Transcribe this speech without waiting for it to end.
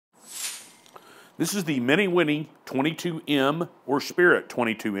This is the Minnie Winnie 22M or Spirit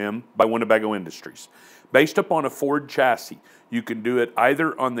 22M by Winnebago Industries. Based upon a Ford chassis, you can do it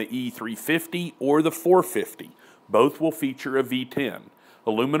either on the E350 or the 450. Both will feature a V10.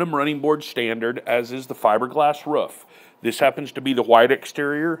 Aluminum running board standard, as is the fiberglass roof. This happens to be the white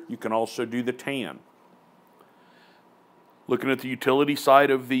exterior. You can also do the tan. Looking at the utility side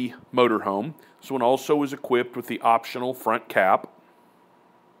of the motorhome, this one also is equipped with the optional front cap.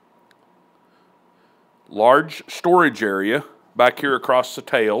 Large storage area back here across the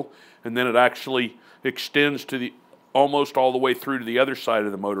tail, and then it actually extends to the almost all the way through to the other side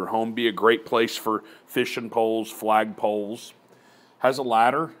of the motorhome. Be a great place for fishing poles, flag poles. Has a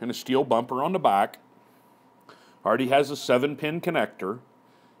ladder and a steel bumper on the back. Already has a 7-pin connector.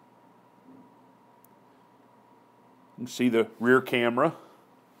 You can see the rear camera.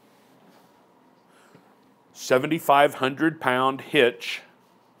 7,500-pound hitch.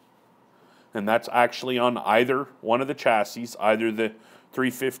 And that's actually on either one of the chassis, either the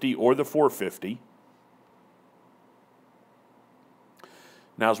 350 or the 450.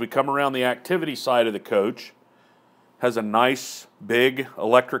 Now as we come around the activity side of the coach, has a nice big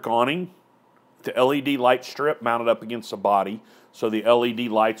electric awning. The LED light strip mounted up against the body, so the LED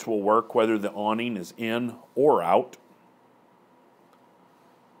lights will work whether the awning is in or out.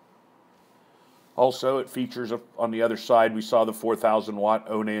 Also, it features, on the other side, we saw the 4,000 watt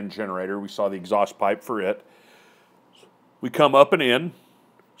Onan generator. We saw the exhaust pipe for it. We come up and in,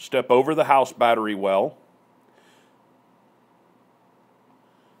 step over the house battery well.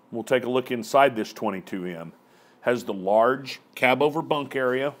 We'll take a look inside this 22M. Has the large cab over bunk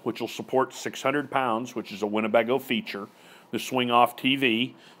area, which will support 600 pounds, which is a Winnebago feature. The swing off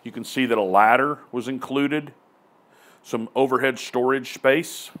TV. You can see that a ladder was included. Some overhead storage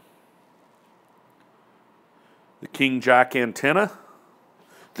space. The King Jack antenna.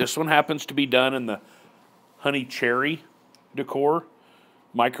 This one happens to be done in the honey cherry decor.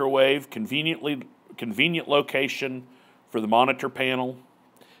 Microwave, convenient location for the monitor panel.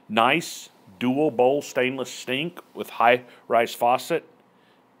 Nice dual bowl stainless sink with high-rise faucet.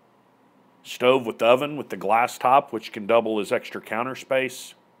 Stove with oven with the glass top, which can double as extra counter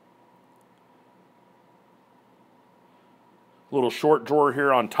space. Little short drawer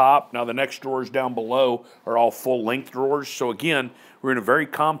here on top. Now the next drawers down below are all full length drawers. So again, we're in a very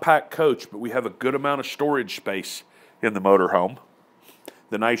compact coach, but we have a good amount of storage space in the motorhome.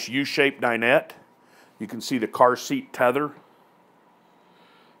 The nice U-shaped dinette. You can see the car seat tether.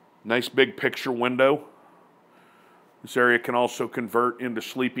 Nice big picture window. This area can also convert into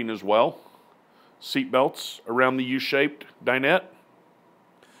sleeping as well. Seat belts around the U-shaped dinette.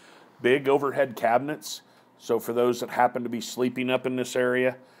 Big overhead cabinets. So for those that happen to be sleeping up in this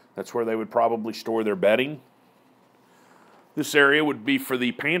area, that's where they would probably store their bedding. This area would be for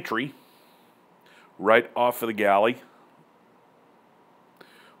the pantry, right off of the galley.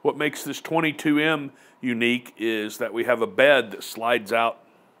 What makes this 22M unique is that we have a bed that slides out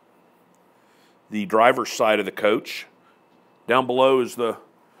the driver's side of the coach. Down below is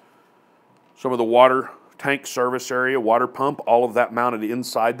some of the water tank service area, water pump, all of that mounted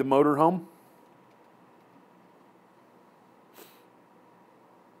inside the motorhome.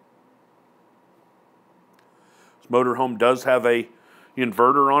 Motorhome does have a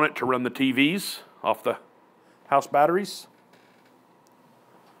inverter on it to run the TVs off the house batteries.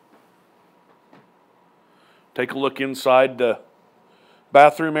 Take a look inside the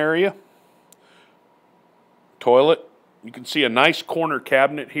bathroom area. Toilet. You can see a nice corner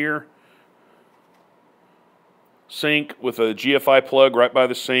cabinet here. Sink with a GFI plug right by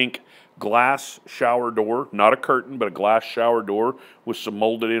the sink. Glass shower door. Not a curtain, but a glass shower door with some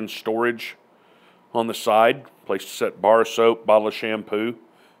molded in storage on the side. Place to set bar of soap, bottle of shampoo,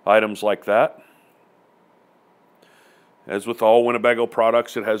 items like that. As with all Winnebago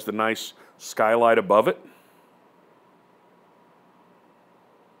products, it has the nice skylight above it.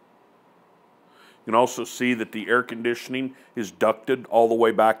 You can also see that the air conditioning is ducted all the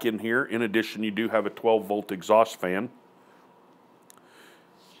way back in here. In addition, you do have a 12-volt exhaust fan.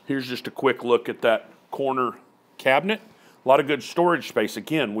 Here's just a quick look at that corner cabinet. A lot of good storage space.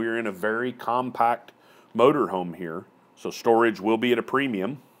 Again, we're in a very compact motorhome here, so storage will be at a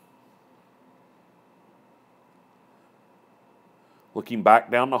premium. Looking back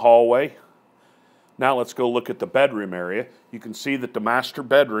down the hallway. Now let's go look at the bedroom area. You can see that the master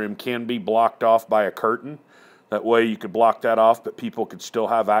bedroom can be blocked off by a curtain. That way you could block that off, but people could still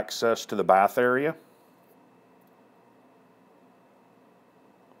have access to the bath area.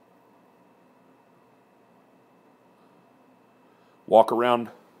 Walk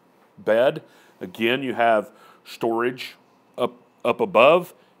around bed. Again, you have storage up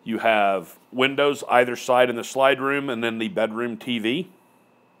above You have windows either side in the slide room and then the bedroom TV.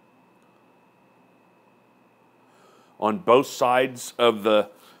 On both sides of the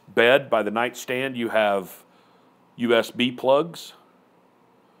bed by the nightstand, you have USB plugs,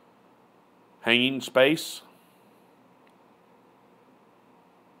 hanging space,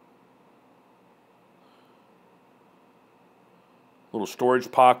 little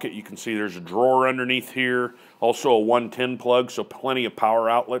storage pocket. You can see there's a drawer underneath here. Also a 110 plug, so plenty of power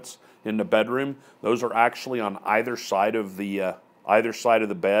outlets in the bedroom. Those are actually on either side of the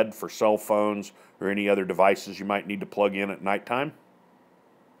bed for cell phones or any other devices you might need to plug in at nighttime.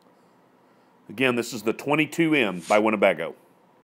 Again, this is the 22M by Winnebago.